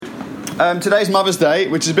today's Mother's Day,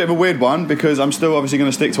 which is a bit of a weird one because I'm still obviously going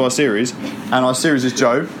to stick to our series, and our series is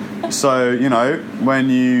Job. So, you know, when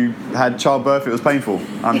you had childbirth, it was painful.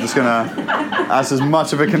 I'm just going to... That's as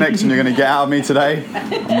much of a connection you're going to get out of me today.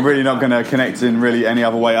 I'm really not going to connect in really any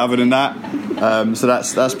other way other than that. So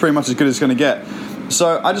that's pretty much as good as it's going to get.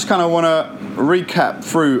 So I just kind of want to recap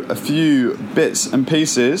through a few bits and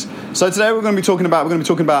pieces. So today we're going to be talking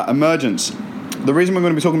about emergence. The reason we're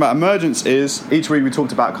going to be talking about emergence is each week we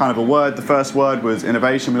talked about kind of a word. The first word was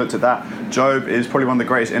innovation. We looked at that. Job is probably one of the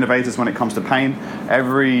greatest innovators when it comes to pain.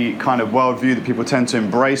 Every kind of worldview that people tend to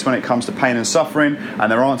embrace when it comes to pain and suffering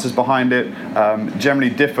and their answers behind it generally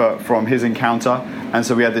differ from his encounter. And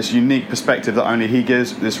so we had this unique perspective that only he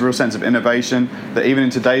gives, this real sense of innovation that even in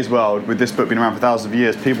today's world, with this book being around for thousands of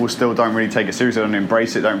years, people still don't really take it seriously, don't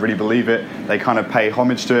embrace it, don't really believe it. They kind of pay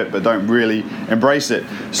homage to it, but don't really embrace it.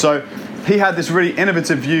 So he had this really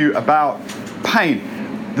innovative view about pain.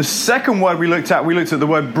 The second word we looked at the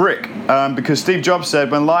word brick, because Steve Jobs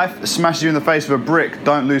said, when life smashes you in the face with a brick,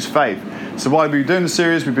 don't lose faith. So while we've been doing the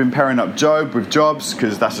series, we've been pairing up Job with Jobs,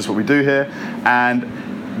 because that's just what we do here.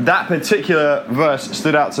 And that particular verse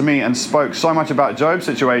stood out to me and spoke so much about Job's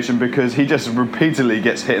situation because he just repeatedly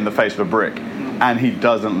gets hit in the face with a brick and he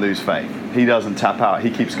doesn't lose faith. He doesn't tap out.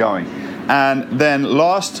 He keeps going. And then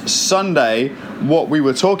last Sunday, what we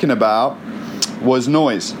were talking about was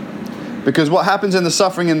noise. Because what happens in the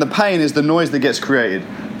suffering and the pain is the noise that gets created.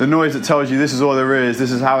 The noise that tells you this is all there is,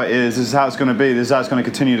 this is how it is, this is how it's going to be, this is how it's going to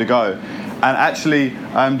continue to go. And actually,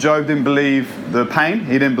 Job didn't believe the pain,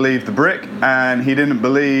 he didn't believe the brick, and he didn't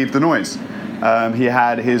believe the noise. He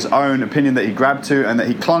had his own opinion that he grabbed to and that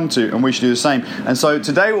he clung to, and we should do the same. And so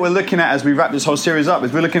today what we're looking at as we wrap this whole series up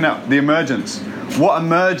is we're looking at the emergence. What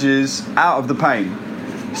emerges out of the pain?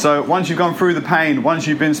 So once you've gone through the pain, once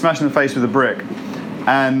you've been smashed in the face with a brick,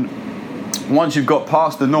 and once you've got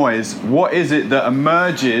past the noise, what is it that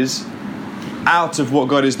emerges out of what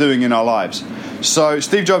God is doing in our lives? So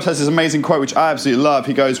Steve Jobs has this amazing quote, which I absolutely love.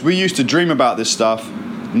 He goes, "We used to dream about this stuff.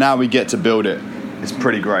 Now we get to build it." It's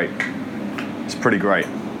pretty great. It's pretty great.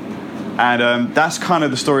 And that's kind of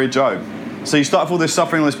the story of Job. So you start with all this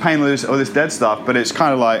suffering, all this pain, all this dead stuff, but it's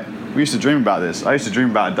kind of like, we used to dream about this. I used to dream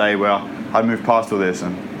about a day where I'd move past all this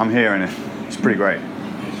and I'm here and it's pretty great.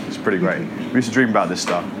 It's pretty great. We used to dream about this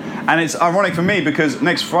stuff. And it's ironic for me because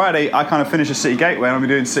next Friday I kind of finish a City Gateway and I'll be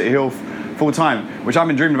doing City Hill full time, which I've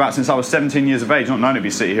been dreaming about since I was 17 years of age. Not known it to be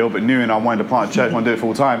City Hill, but knew and I wanted to plant a church, want to do it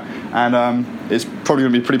full time. And it's probably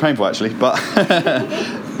going to be pretty painful actually, but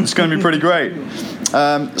it's going to be pretty great.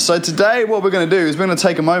 So today what we're going to do is we're going to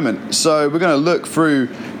take a moment. So we're going to look through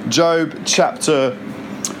Job chapter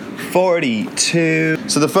 42.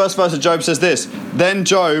 So the first verse of Job says this: "Then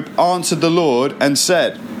Job answered the Lord and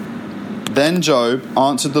said." Then Job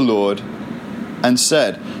answered the Lord and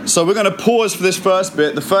said. So we're going to pause for this first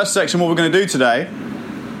bit. The first section, what we're going to do today,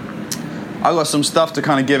 I've got some stuff to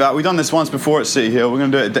kind of give out. We've done this once before at City Hill. We're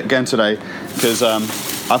going to do it again today because I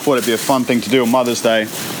thought it'd be a fun thing to do on Mother's Day.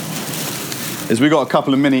 Is we got a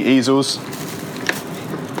couple of mini easels.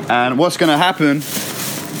 And what's going to happen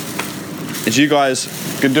is you guys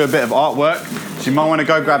can do a bit of artwork. So you might want to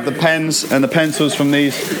go grab the pens and the pencils from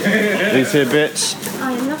these here bits.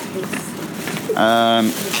 I love this.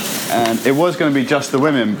 And it was going to be just the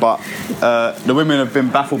women, but the women have been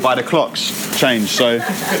baffled by the clocks change, so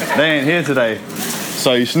they ain't here today.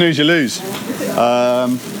 So you snooze, you lose.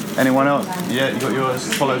 Anyone else? Yeah, you got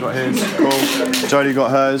yours. Follow got his. Cool. Jodie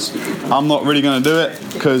got hers. I'm not really going to do it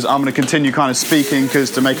because I'm going to continue kind of speaking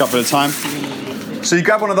because to make up for the time. So you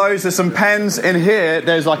grab one of those. There's some pens in here.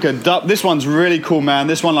 There's like a this one's really cool, man.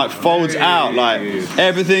 This one like folds out, like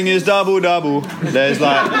everything is double. There's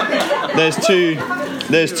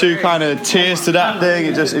two kind of tiers to that thing.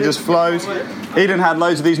 It just flows. Eden had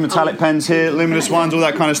loads of these metallic pens here, luminous ones, all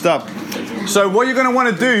that kind of stuff. So what you're going to want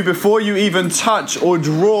to do before you even touch or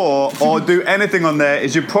draw or do anything on there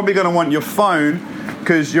is you're probably going to want your phone,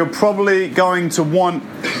 because you're probably going to want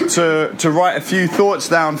to write a few thoughts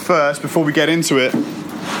down first before we get into it.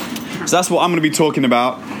 So that's what I'm going to be talking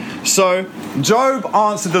about. So Job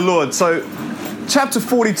answered the Lord. So chapter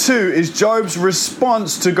 42 is Job's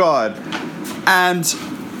response to God. And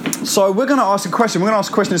so we're going to ask a question. We're going to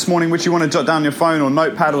ask a question this morning which you want to jot down on your phone or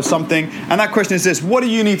notepad or something. And that question is this: what do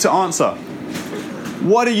you need to answer?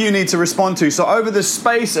 What do you need to respond to? So over the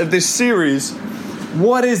space of this series,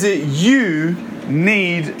 what is it you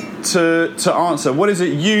need to answer? What is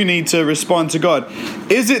it you need to respond to God?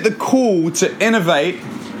 Is it the call to innovate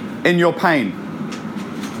in your pain?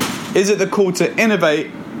 Is it the call to innovate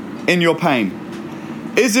in your pain?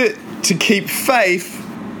 Is it to keep faith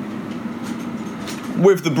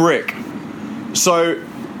with the brick? So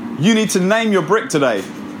you need to name your brick today.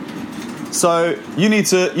 So you need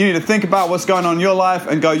to think about what's going on in your life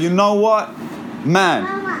and go, you know what?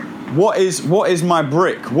 Man, what is my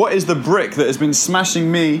brick? What is the brick that has been smashing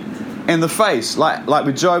me in the face? Like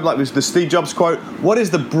with Job, like with the Steve Jobs quote, what is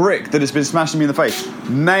the brick that has been smashing me in the face?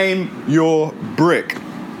 Name your brick.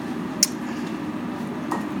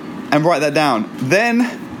 And write that down. Then,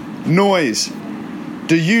 noise.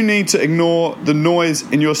 Do you need to ignore the noise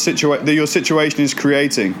in your that your situation is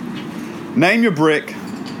creating? Name your brick,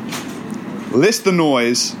 list the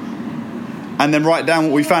noise, and then write down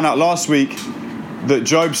what we found out last week that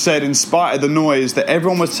Job said in spite of the noise, that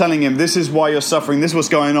everyone was telling him, this is why you're suffering, this is what's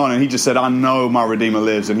going on, and he just said, I know my Redeemer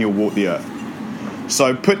lives and he'll walk the earth.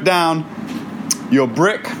 So put down your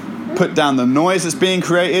brick, put down the noise that's being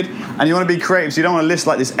created, and you want to be creative, so you don't want to list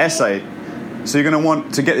like this essay. So you're going to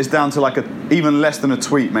want to get this down to like even less than a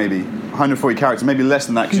tweet, maybe 140 characters, maybe less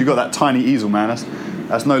than that, because you've got that tiny easel, man.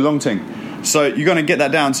 That's no long thing. So you're going to get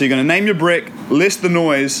that down. So you're going to name your brick, list the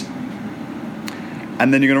noise,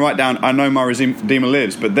 and then you're going to write down, I know my Redeemer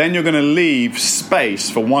lives. But then you're going to leave space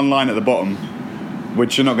for one line at the bottom,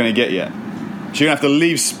 which you're not going to get yet. So you're going to have to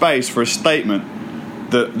leave space for a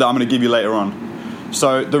statement that I'm going to give you later on.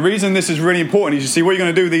 So the reason this is really important is, you see, what you're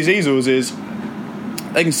going to do with these easels is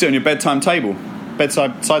they can sit on your bedside table.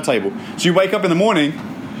 So you wake up in the morning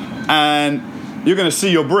and you're going to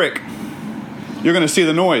see your brick, you're going to see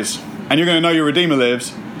the noise, and you're going to know your Redeemer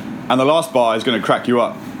lives, and the last bar is going to crack you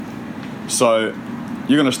up. So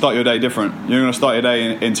you're going to start your day different. You're going to start your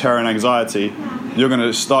day in terror and anxiety. You're going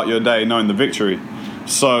to start your day knowing the victory.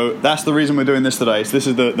 So that's the reason we're doing this today. So this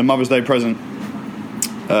is the Mother's Day present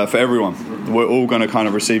for everyone. We're all going to kind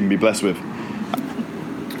of receive and be blessed with.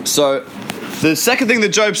 So the second thing that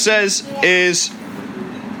Job says is,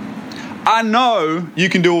 I know you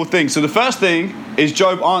can do all things. So the first thing is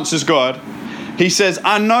Job answers God. He says,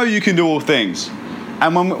 I know you can do all things.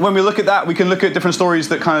 And when we look at that, we can look at different stories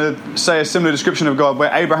that kind of say a similar description of God,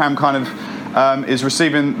 where Abraham kind of is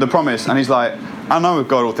receiving the promise, and he's like, I know with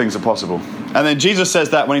God all things are possible. And then Jesus says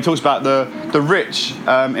that when he talks about the rich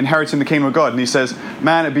inheriting the kingdom of God, and he says,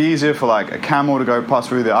 man, it'd be easier for like a camel to go pass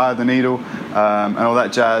through the eye of the needle and all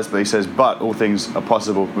that jazz. But he says, but all things are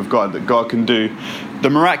possible with God, that God can do the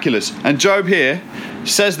miraculous. And Job here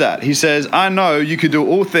says that. He says, I know you can do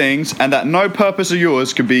all things, and that no purpose of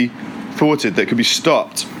yours could be thwarted, that could be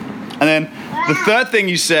stopped. And then the third thing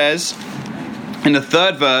he says in the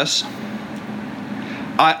third verse,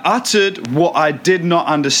 I uttered what I did not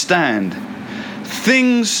understand,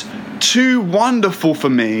 things too wonderful for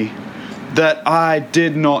me that I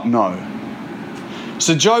did not know.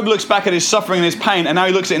 So Job looks back at his suffering and his pain, and now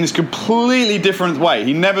he looks at it in this completely different way.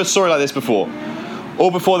 He never saw it like this before. All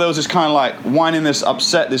before, there was this kind of like whining, this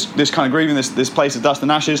upset, this kind of grieving, this place of dust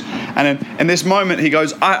and ashes. And then in this moment, he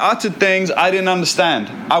goes, I uttered things I didn't understand.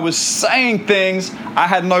 I was saying things I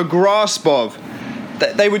had no grasp of.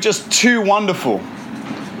 They were just too wonderful.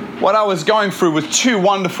 What I was going through was too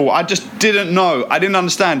wonderful. I just didn't know. I didn't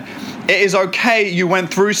understand. It is okay you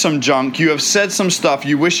went through some junk. You have said some stuff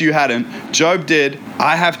you wish you hadn't. Job did.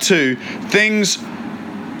 I have too. Things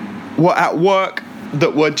were at work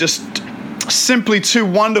that were just simply too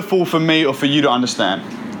wonderful for me or for you to understand.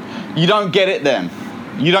 You don't get it then.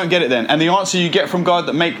 You don't get it then. And the answer you get from God,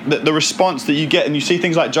 the response that you get, and you see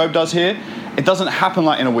things like Job does here, it doesn't happen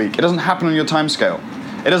like in a week. It doesn't happen on your time scale.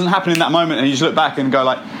 It doesn't happen in that moment and you just look back and go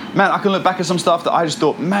like, man, I can look back at some stuff that I just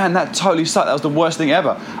thought, man, that totally sucked. That was the worst thing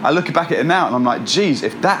ever. I look back at it now and I'm like, geez,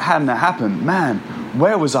 if that hadn't happened, man,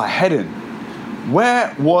 where was I heading?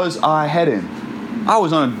 Where was I heading? I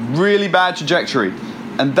was on a really bad trajectory.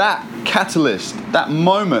 And that catalyst, that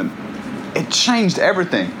moment, it changed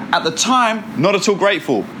everything. At the time, not at all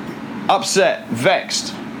grateful, upset,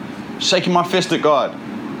 vexed, shaking my fist at God.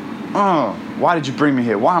 Oh, why did you bring me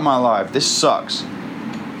here? Why am I alive? This sucks.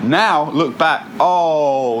 Now, look back.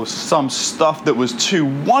 Oh, some stuff that was too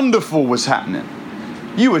wonderful was happening.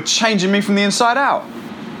 You were changing me from the inside out.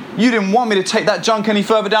 You didn't want me to take that junk any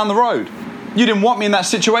further down the road. You didn't want me in that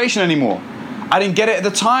situation anymore. I didn't get it at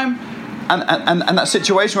the time. And that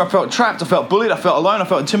situation where I felt trapped, I felt bullied, I felt alone, I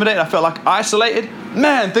felt intimidated, I felt like isolated.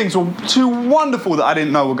 Man, things were too wonderful that I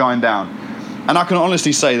didn't know were going down. And I can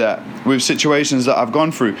honestly say that with situations that I've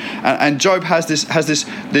gone through. And Job has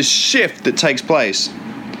this shift that takes place.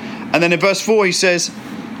 And then in verse 4 he says,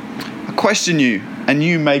 I question you and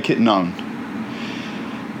you make it known.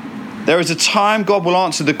 There is a time God will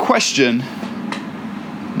answer the question,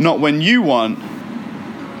 not when you want,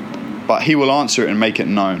 but he will answer it and make it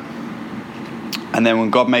known. And then when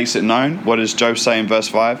God makes it known, what does Job say in verse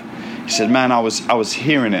 5? He said, man, I was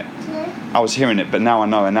hearing it. I was hearing it, but now I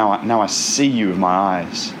know, and now I see you with my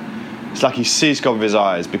eyes. It's like he sees God with his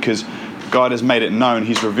eyes because God has made it known.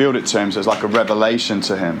 He's revealed it to him. So it's like a revelation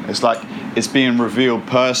to him. It's like it's being revealed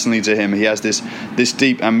personally to him. He has this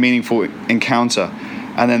deep and meaningful encounter.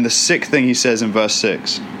 And then the sixth thing he says in verse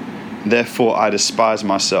 6, therefore I despise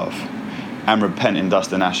myself and repent in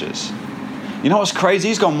dust and ashes. You know what's crazy?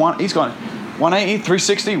 He's gone 180,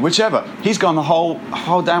 360, whichever. He's gone the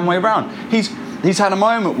whole damn way around. He's had a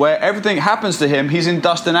moment where everything happens to him. He's in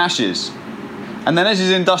dust and ashes. And then as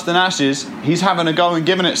he's in dust and ashes, he's having a go and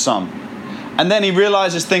giving it some. And then he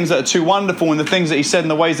realizes things that are too wonderful and the things that he said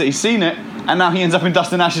and the ways that he's seen it. And now he ends up in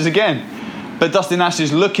dust and ashes again. But dust and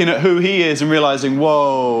ashes looking at who he is and realizing,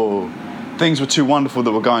 whoa, things were too wonderful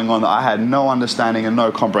that were going on that I had no understanding and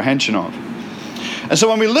no comprehension of. And so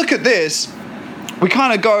when we look at this, we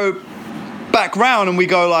kind of go back round and we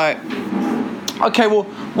go like, okay, well,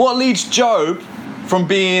 what leads Job from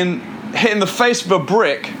being hit in the face with a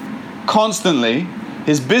brick constantly,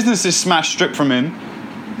 his business is smashed, stripped from him,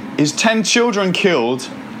 his 10 children killed,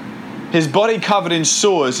 his body covered in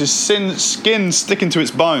sores, his skin sticking to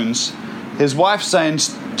its bones, his wife saying,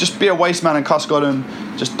 just be a waste man and cuss God and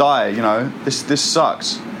just die, you know, this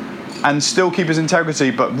sucks. And still keep his integrity,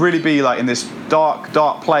 but really be like in this dark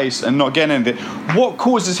place and not getting anything. What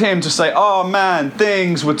causes him to say, oh man,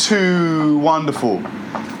 things were too wonderful?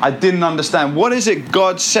 I didn't understand. What is it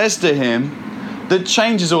God says to him that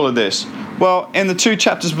changes all of this? Well, in the 2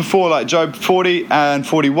 chapters before, like Job 40 and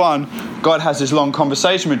 41, God has this long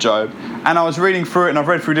conversation with Job. And I was reading through it, and I've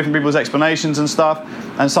read through different people's explanations and stuff.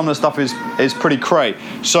 And some of the stuff is pretty cray.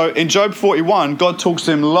 So in Job 41, God talks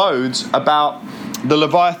to him loads about the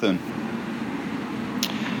Leviathan.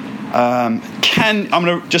 I'm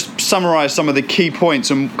going to just summarize some of the key points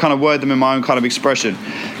and kind of word them in my own kind of expression.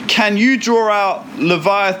 Can you draw out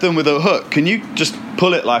Leviathan with a hook? Can you just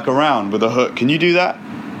pull it like around with a hook? Can you do that?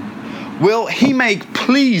 Will he make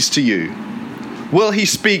pleas to you? Will he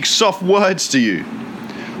speak soft words to you?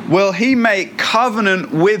 Will he make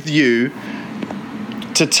covenant with you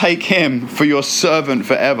to take him for your servant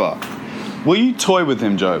forever? Will you toy with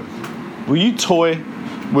him, Job? Will you toy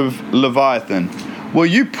with Leviathan? Will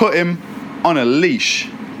you put him on a leash?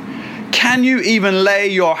 Can you even lay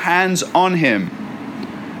your hands on him?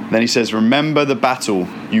 Then he says, remember the battle.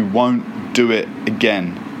 You won't do it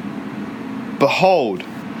again. Behold,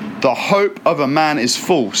 the hope of a man is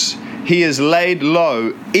false. He is laid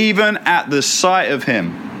low, even at the sight of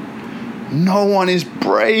him. No one is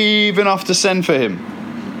brave enough to send for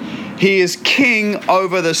him. He is king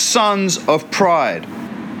over the sons of pride.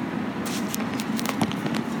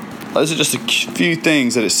 Those are just a few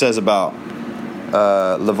things that it says about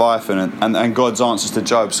Leviathan and God's answers to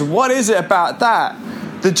Job. So what is it about that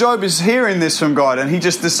Job is hearing this from God and he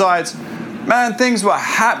just decides, man, things were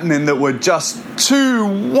happening that were just too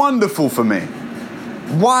wonderful for me.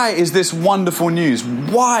 Why is this wonderful news?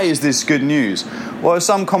 Why is this good news? Well,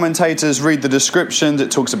 some commentators read the descriptions.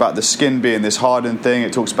 It talks about the skin being this hardened thing.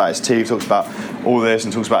 It talks about its teeth, talks about all this,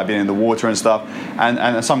 and talks about it being in the water and stuff.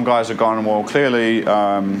 And some guys are going, well, clearly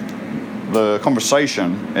the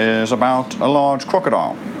conversation is about a large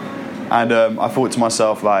crocodile. And I thought to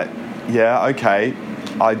myself, like, yeah, okay.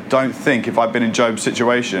 I don't think if I'd been in Job's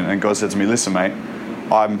situation and God said to me, listen, mate,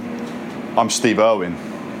 I'm Steve Irwin.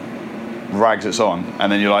 Rags it's on. And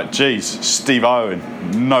then you're like, geez, Steve Irwin,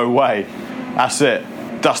 no way. That's it.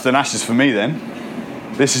 Dust and ashes for me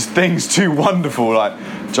then. This is things too wonderful. Like,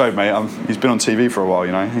 Job, mate, he's been on TV for a while,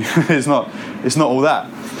 you know. It's not all that.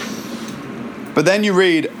 But then you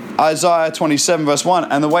read Isaiah 27 verse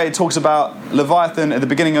 1, and the way it talks about Leviathan at the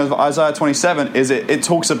beginning of Isaiah 27 is it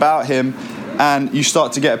talks about him, and you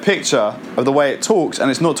start to get a picture of the way it talks, and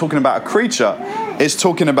it's not talking about a creature. It's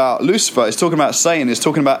talking about Lucifer. It's talking about Satan. It's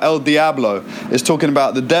talking about El Diablo. It's talking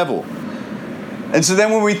about the devil. And so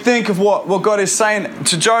then when we think of what God is saying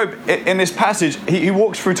to Job in this passage, he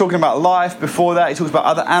walks through talking about life. Before that, he talks about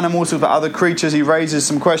other animals, talks about other creatures. He raises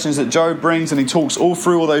some questions that Job brings, and he talks all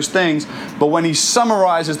through all those things. But when he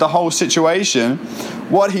summarizes the whole situation,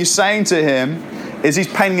 what he's saying to him is he's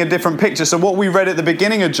painting a different picture. So what we read at the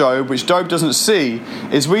beginning of Job, which Job doesn't see,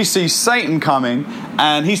 is we see Satan coming,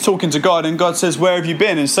 and he's talking to God, and God says, where have you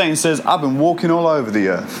been? And Satan says, I've been walking all over the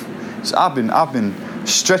earth. So I've been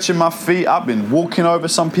stretching my feet. I've been walking over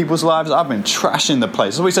some people's lives. I've been trashing the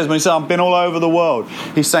place. That's what he says when he says, I've been all over the world.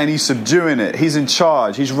 He's saying he's subduing it. He's in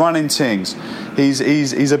charge. He's running things.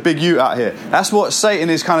 He's a big ute out here. That's what Satan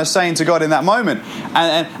is kind of saying to God in that moment.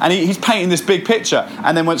 And he's painting this big picture.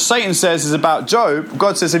 And then what Satan says is about Job.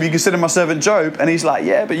 God says, have you considered my servant Job? And he's like,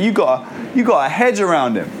 yeah, but you got a hedge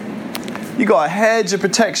around him. You got a hedge of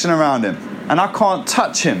protection around him. And I can't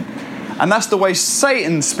touch him. And that's the way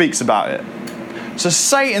Satan speaks about it. So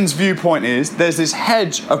Satan's viewpoint is there's this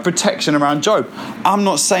hedge of protection around Job. I'm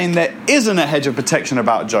not saying there isn't a hedge of protection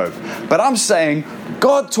about Job, but I'm saying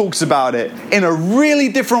God talks about it in a really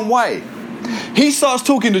different way. He starts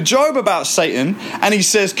talking to Job about Satan, and he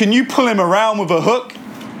says, can you pull him around with a hook?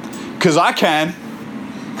 Because I can.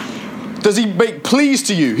 Does he make pleas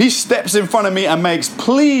to you? He steps in front of me and makes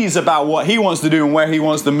pleas about what he wants to do and where he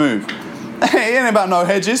wants to move. It ain't about no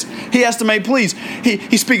hedges. He has to make pleas.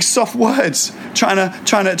 He speaks soft words, trying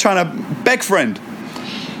to beg friend.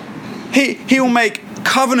 He will make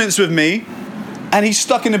covenants with me, and he's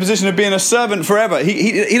stuck in the position of being a servant forever.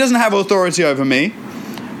 He doesn't have authority over me.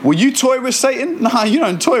 Will you toy with Satan? Nah, you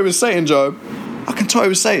don't toy with Satan, Job. I can toy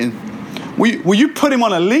with Satan. Will you put him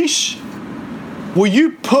on a leash? Will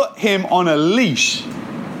you put him on a leash?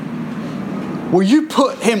 Will you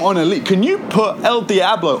put him on a leash? Can you put El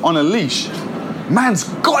Diablo on a leash? Man's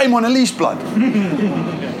got him on a leash, blood.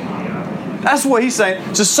 That's what he's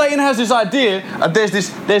saying. So Satan has this idea of there's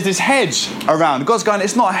this hedge around. God's going,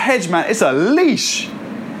 it's not a hedge, man. It's a leash.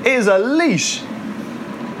 It is a leash.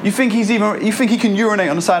 You think he can urinate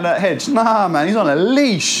on the side of that hedge? Nah, man. He's on a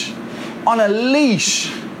leash. On a leash.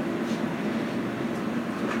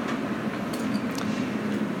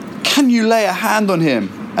 Can you lay a hand on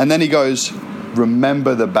him? And then he goes,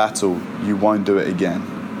 remember the battle. You won't do it again.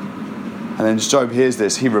 And then Job hears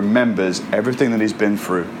this. He remembers everything that he's been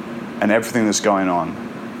through and everything that's going on.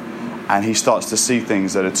 And he starts to see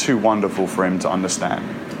things that are too wonderful for him to understand.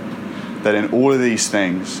 That in all of these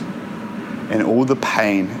things, in all the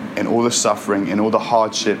pain, in all the suffering, in all the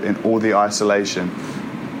hardship, in all the isolation,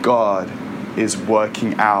 God is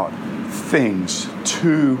working out things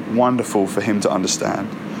too wonderful for him to understand.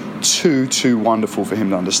 Too wonderful for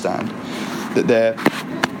him to understand. That there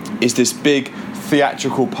is this big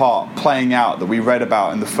theatrical part playing out that we read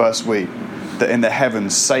about in the first week. That in the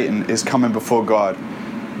heavens, Satan is coming before God,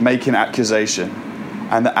 making accusation.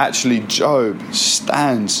 And that actually Job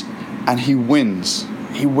stands and he wins.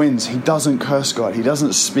 He wins. He doesn't curse God. He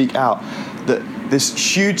doesn't speak out. That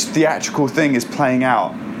this huge theatrical thing is playing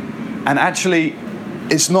out. And actually,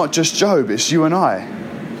 it's not just Job, it's you and I.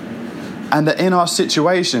 And that in our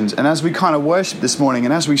situations, and as we kind of worship this morning,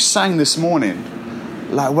 and as we sang this morning,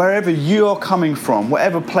 like wherever you're coming from,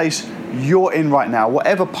 whatever place you're in right now,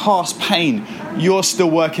 whatever past pain you're still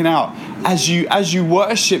working out, as you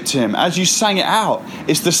worshipped him, as you sang it out,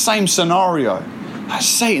 it's the same scenario. Like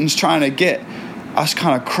Satan's trying to get us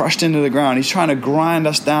kind of crushed into the ground. He's trying to grind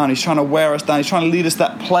us down. He's trying to wear us down. He's trying to lead us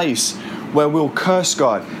that place where we'll curse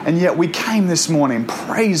God. And yet we came this morning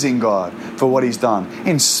praising God for what he's done,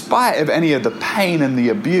 in spite of any of the pain and the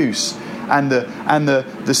abuse and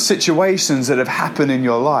the situations that have happened in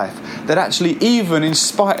your life. That actually, even in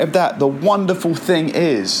spite of that, the wonderful thing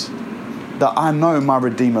is that I know my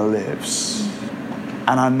Redeemer lives.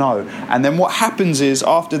 And I know. And then what happens is,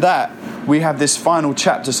 after that, we have this final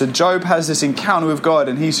chapter. So Job has this encounter with God,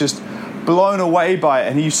 and he's just blown away by it,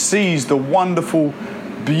 and he sees the wonderful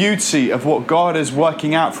beauty of what God is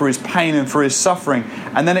working out for his pain and for his suffering.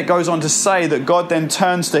 And then it goes on to say that God then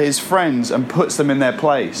turns to his friends and puts them in their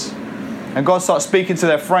place. And God starts speaking to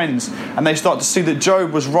their friends, and they start to see that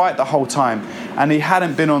Job was right the whole time, and he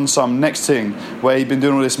hadn't been on some next thing where he'd been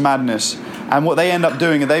doing all this madness. And what they end up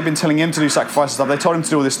doing, and they've been telling him to do sacrifice stuff, they told him to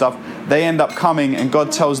do all this stuff, they end up coming and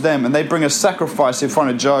God tells them, and they bring a sacrifice in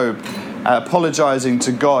front of Job, apologizing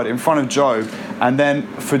to God in front of Job, and then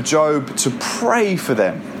for Job to pray for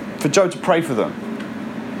them. For Job to pray for them.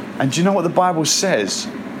 And do you know what the Bible says?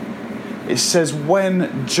 It says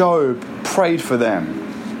when Job prayed for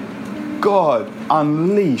them, God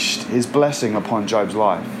unleashed his blessing upon Job's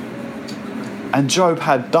life. And Job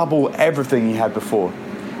had double everything he had before.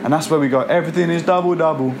 And that's where we go, everything is double.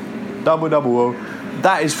 Well,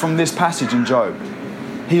 that is from this passage in Job.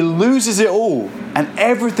 He loses it all, and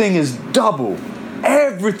everything is double.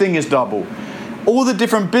 Everything is double. All the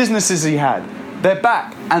different businesses he had, they're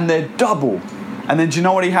back, and they're double. And then do you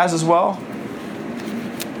know what he has as well?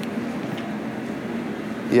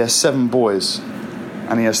 He has 7 boys,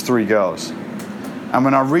 and he has 3 girls. And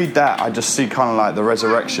when I read that, I just see kind of like the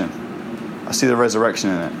resurrection. I see the resurrection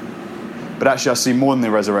in it. But actually I see more than the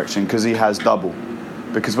resurrection, because he has double.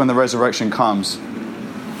 Because when the resurrection comes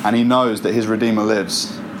and he knows that his Redeemer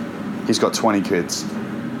lives, he's got 20 kids.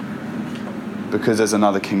 Because there's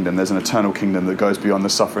another kingdom, there's an eternal kingdom that goes beyond the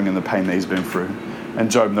suffering and the pain that he's been through. And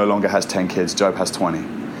Job no longer has 10 kids, Job has 20.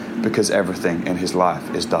 Because everything in his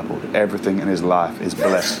life is doubled. Everything in his life is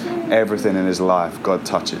blessed. Everything in his life God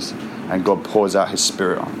touches. And God pours out his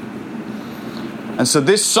Spirit on. And so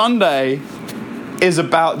this Sunday is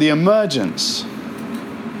about the emergence.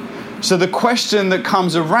 So the question that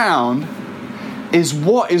comes around is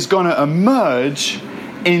what is going to emerge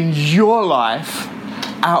in your life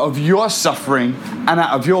out of your suffering and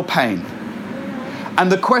out of your pain.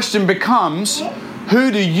 And the question becomes,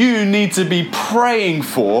 who do you need to be praying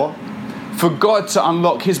for God to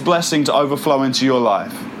unlock his blessing to overflow into your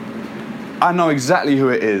life? I know exactly who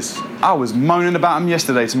it is. I was moaning about him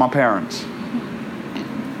yesterday to my parents.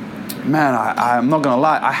 Man, I'm not going to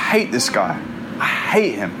lie. I hate this guy. I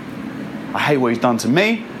hate him. I hate what he's done to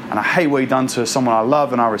me, and I hate what he's done to someone I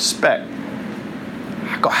love and I respect.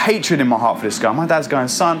 I've got hatred in my heart for this guy. My dad's going,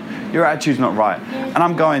 son, your attitude's not right. And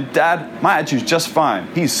I'm going, Dad, my attitude's just fine.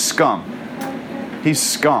 He's scum. He's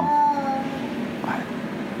scum.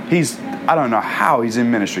 I don't know how he's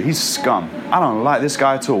in ministry. He's scum. I don't like this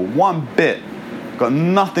guy at all. One bit. Got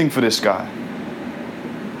nothing for this guy.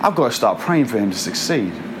 I've got to start praying for him to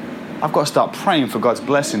succeed. I've got to start praying for God's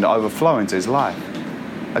blessing to overflow into his life.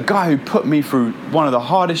 A guy who put me through one of the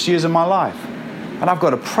hardest years of my life. And I've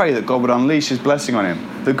got to pray that God would unleash his blessing on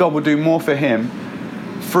him. That God would do more for him,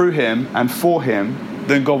 through him, and for him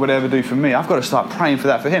than God would ever do for me. I've got to start praying for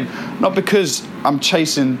that for him. Not because I'm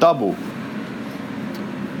chasing double,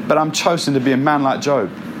 but I'm chosen to be a man like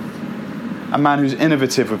Job. A man who's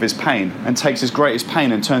innovative with his pain and takes his greatest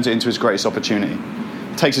pain and turns it into his greatest opportunity.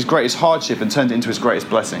 Takes his greatest hardship and turns it into his greatest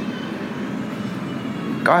blessing.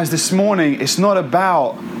 Guys, this morning, it's not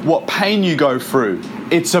about what pain you go through.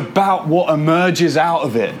 It's about what emerges out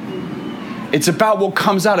of it. It's about what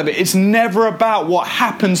comes out of it. It's never about what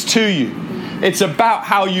happens to you. It's about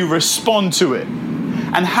how you respond to it.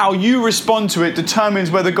 And how you respond to it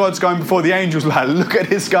determines whether God's going before the angels like, look at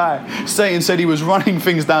this guy. Satan said he was running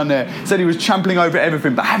things down there. Said he was trampling over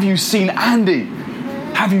everything. But have you seen Andy?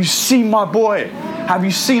 Have you seen my boy? Have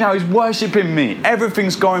you seen how he's worshipping me?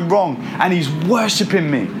 Everything's going wrong and he's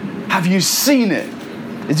worshipping me. Have you seen it?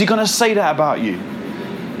 Is he going to say that about you?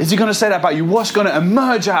 Is he going to say that about you? What's going to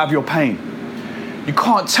emerge out of your pain? You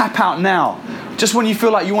can't tap out now. Just when you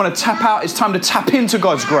feel like you want to tap out, it's time to tap into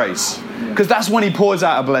God's grace. Because that's when he pours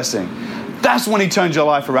out a blessing. That's when he turns your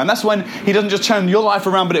life around. That's when he doesn't just turn your life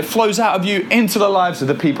around, but it flows out of you into the lives of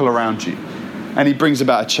the people around you. And he brings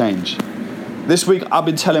about a change. This week, I've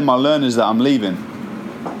been telling my learners that I'm leaving.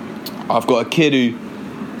 I've got a kid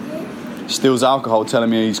who steals alcohol, telling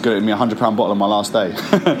me he's going to give me a £100 bottle on my last day.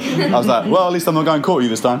 I was like, well, at least I'm not going to court you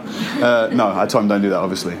this time. No, I told him don't do that,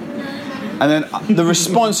 obviously. And then the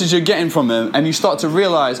responses you're getting from them, and you start to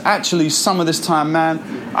realise, actually, some of this time, man,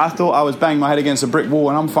 I thought I was banging my head against a brick wall,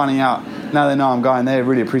 and I'm finding out, now they know I'm going, they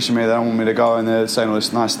really appreciate me, they don't want me to go, and they're saying all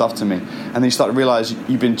this nice stuff to me. And then you start to realise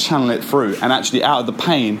you've been channeling it through, and actually out of the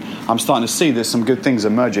pain, I'm starting to see there's some good things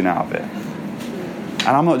emerging out of it.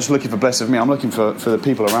 And I'm not just looking for blessing for me, I'm looking for the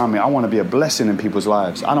people around me. I want to be a blessing in people's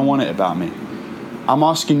lives. I don't want it about me. I'm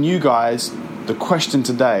asking you guys the question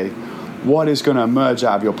today, what is going to emerge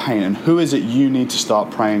out of your pain, and who is it you need to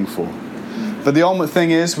start praying for? But the ultimate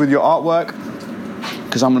thing is, with your artwork,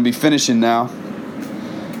 because I'm going to be finishing now,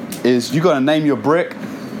 is you got to name your brick.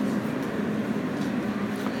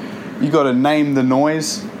 You got to name the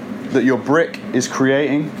noise that your brick is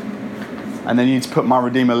creating. And then you need to put My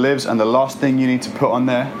Redeemer Lives. And the last thing you need to put on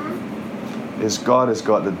there is God has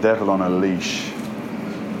got the devil on a leash.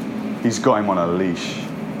 He's got him on a leash.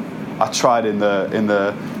 I tried in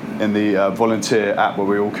the volunteer app where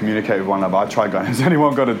we all communicate with one another. I tried going, has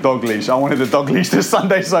anyone got a dog leash? I wanted a dog leash this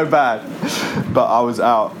Sunday so bad. But I was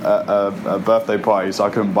out at a birthday party, so I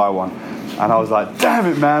couldn't buy one. And I was like, damn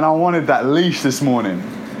it, man, I wanted that leash this morning.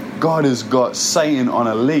 God has got Satan on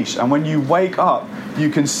a leash. And when you wake up, you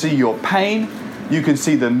can see your pain. You can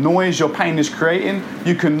see the noise your pain is creating.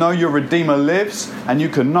 You can know your Redeemer lives. And you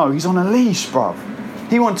can know he's on a leash, bruv.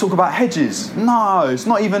 He won't talk about hedges. No, it's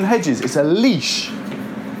not even hedges. It's a leash.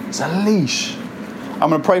 It's a leash.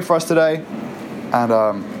 I'm going to pray for us today.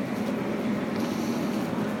 And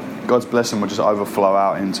God's blessing will just overflow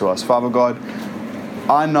out into us. Father God,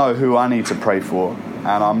 I know who I need to pray for.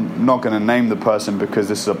 And I'm not going to name the person because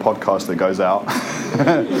this is a podcast that goes out.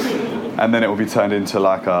 And then it will be turned into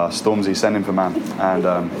like a Stormzy sending for man. And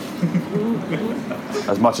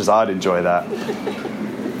as much as I'd enjoy that,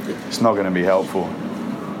 it's not going to be helpful.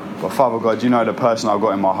 But Father God, you know the person I've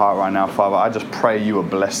got in my heart right now, Father. I just pray you would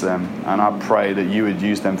bless them. And I pray that you would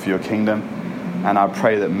use them for your kingdom. And I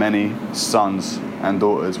pray that many sons and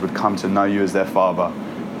daughters would come to know you as their Father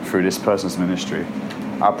through this person's ministry.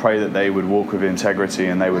 I pray that they would walk with integrity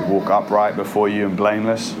and they would walk upright before you and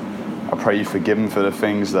blameless. I pray you forgive them for the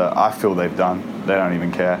things that I feel they've done. They don't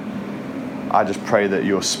even care. I just pray that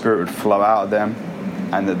your spirit would flow out of them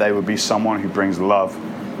and that they would be someone who brings love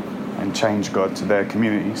and change, God, to their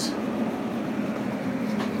communities.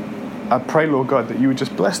 I pray, Lord God, that you would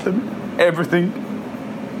just bless them everything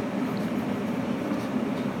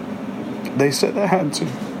they set their hand to.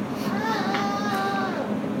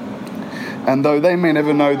 And though they may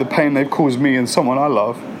never know the pain they've caused me and someone I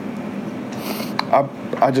love,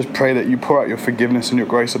 I just pray that you pour out your forgiveness and your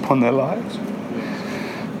grace upon their lives.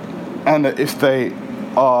 And that if they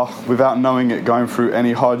are, without knowing it, going through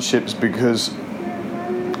any hardships because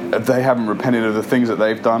they haven't repented of the things that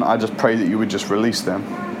they've done, I just pray that you would just release them.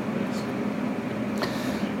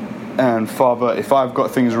 And Father, if I've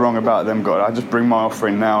got things wrong about them, God, I just bring my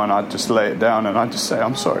offering now and I just lay it down and I just say,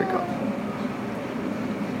 I'm sorry, God.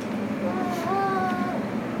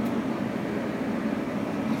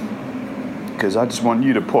 Because I just want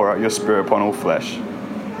you to pour out your Spirit upon all flesh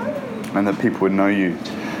and that people would know you.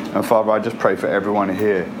 And Father, I just pray for everyone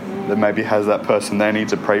here that maybe has that person they need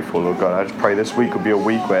to pray for, Lord God. I just pray this week will be a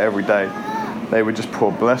week where every day they would just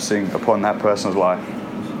pour blessing upon that person's life.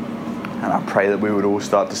 And I pray that we would all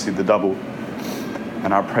start to see the double.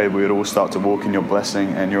 And I pray we would all start to walk in your blessing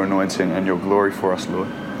and your anointing and your glory for us, Lord.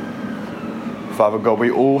 Father God,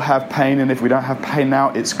 we all have pain, and if we don't have pain now,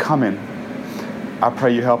 it's coming. I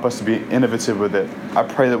pray you help us to be innovative with it. I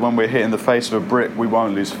pray that when we're hit in the face of a brick, we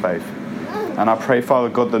won't lose faith. And I pray, Father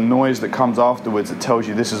God, the noise that comes afterwards that tells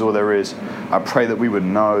you this is all there is, I pray that we would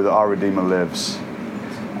know that our Redeemer lives.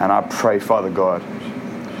 And I pray, Father God,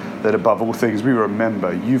 that above all things we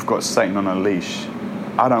remember you've got Satan on a leash.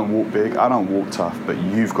 I don't walk big, I don't walk tough, but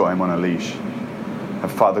you've got him on a leash.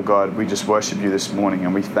 And Father God, we just worship you this morning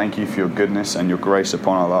and we thank you for your goodness and your grace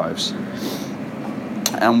upon our lives.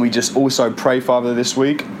 And we just also pray, Father, this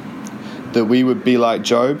week that we would be like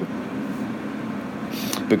Job,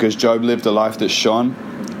 because Job lived a life that shone.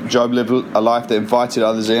 Job lived a life that invited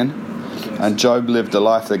others in, and Job lived a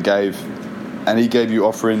life that gave. And he gave you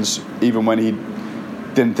offerings even when he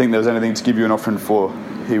didn't think there was anything to give you an offering for.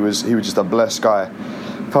 He was just a blessed guy.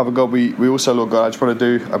 Father God, we also, Lord God, I just want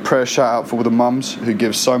to do a prayer shout out for all the mums who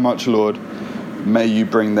give so much, Lord. May you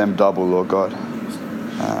bring them double, Lord God.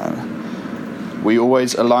 We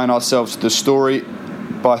always align ourselves to the story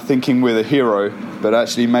by thinking we're the hero, but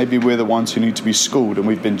actually maybe we're the ones who need to be schooled, and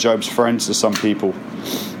we've been Job's friends to some people.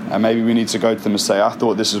 And maybe we need to go to them and say, I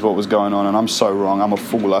thought this is what was going on, and I'm so wrong. I'm a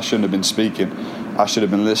fool. I shouldn't have been speaking. I should have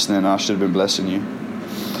been listening, and I should have been blessing you.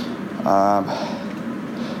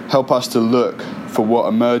 Help us to look for what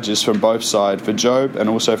emerges from both sides, for Job and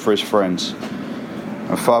also for his friends.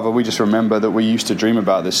 And Father, we just remember that we used to dream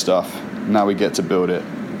about this stuff. Now we get to build it,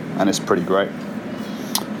 and it's pretty great.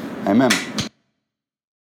 Amen.